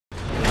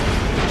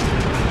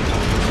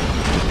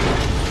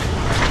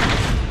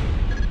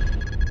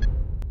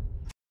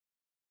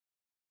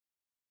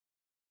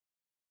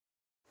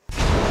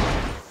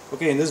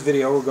Okay, in this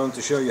video we're going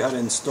to show you how to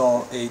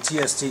install a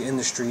TST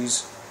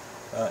Industries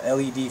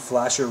LED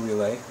flasher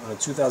relay on a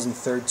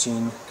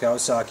 2013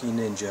 Kawasaki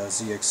Ninja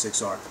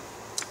ZX6R.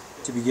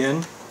 To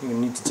begin, you're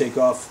going to need to take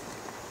off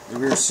the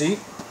rear seat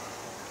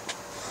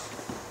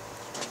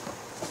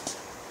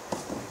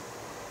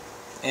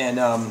and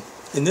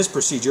in this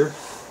procedure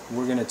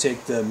we're going to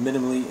take the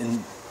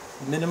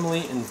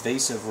minimally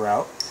invasive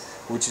route,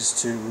 which is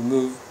to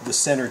remove the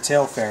center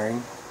tail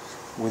fairing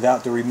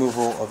without the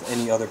removal of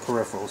any other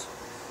peripherals.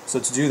 So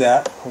to do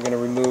that, we're going to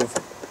remove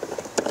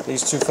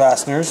these two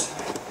fasteners.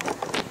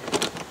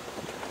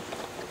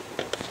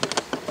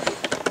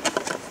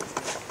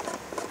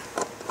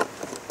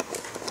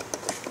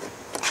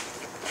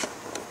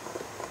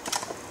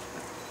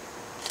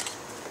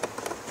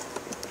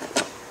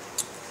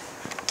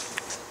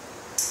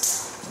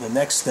 The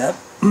next step,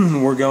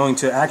 we're going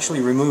to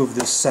actually remove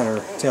this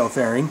center tail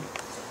fairing.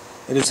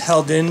 It is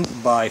held in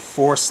by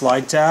 4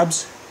 slide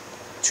tabs,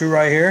 2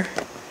 right here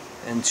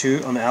and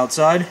 2 on the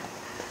outside.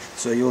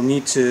 So you'll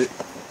need to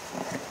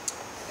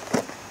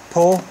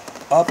pull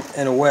up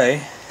and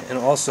away and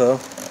also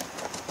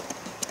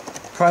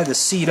pry the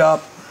seat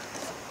up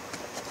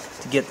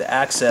to get the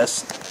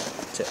access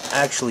to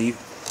actually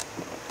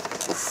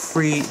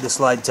free the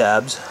slide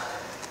tabs.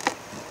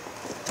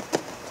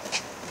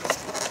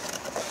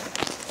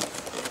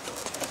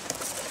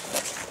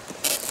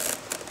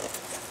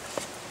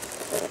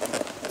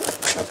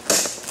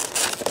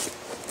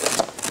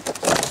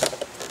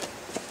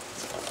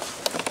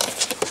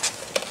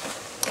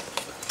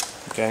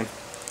 Okay.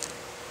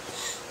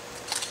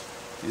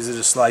 These are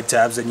the slide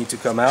tabs that need to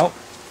come out.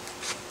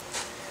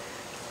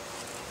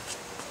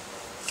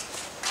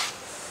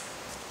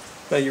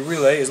 Now your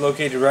relay is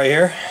located right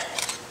here.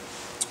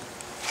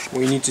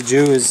 What you need to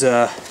do is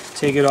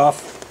take it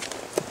off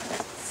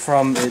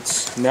from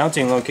its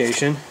mounting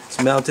location.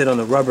 It's mounted on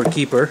the rubber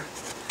keeper.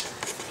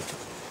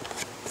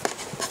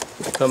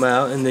 Come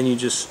out and then you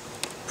just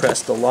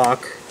press the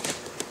lock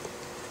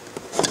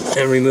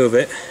and remove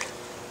it.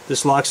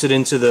 This locks it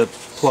into the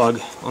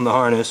plug on the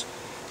harness.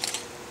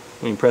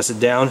 When you press it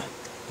down, it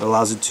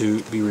allows it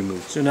to be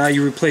removed. So now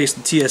you replace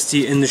the TST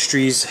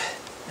Industries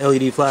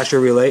LED flasher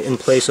relay in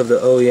place of the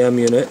OEM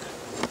unit.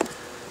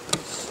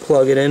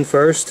 Plug it in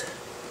first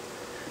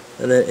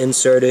and then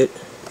insert it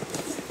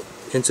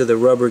into the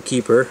rubber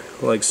keeper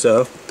like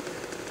so.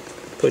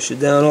 Push it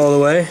down all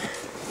the way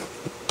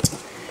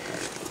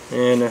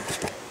and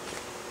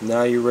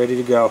now you're ready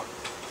to go.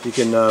 You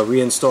can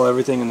reinstall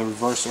everything in the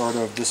reverse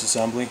order of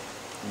disassembly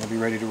and you'll be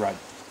ready to ride.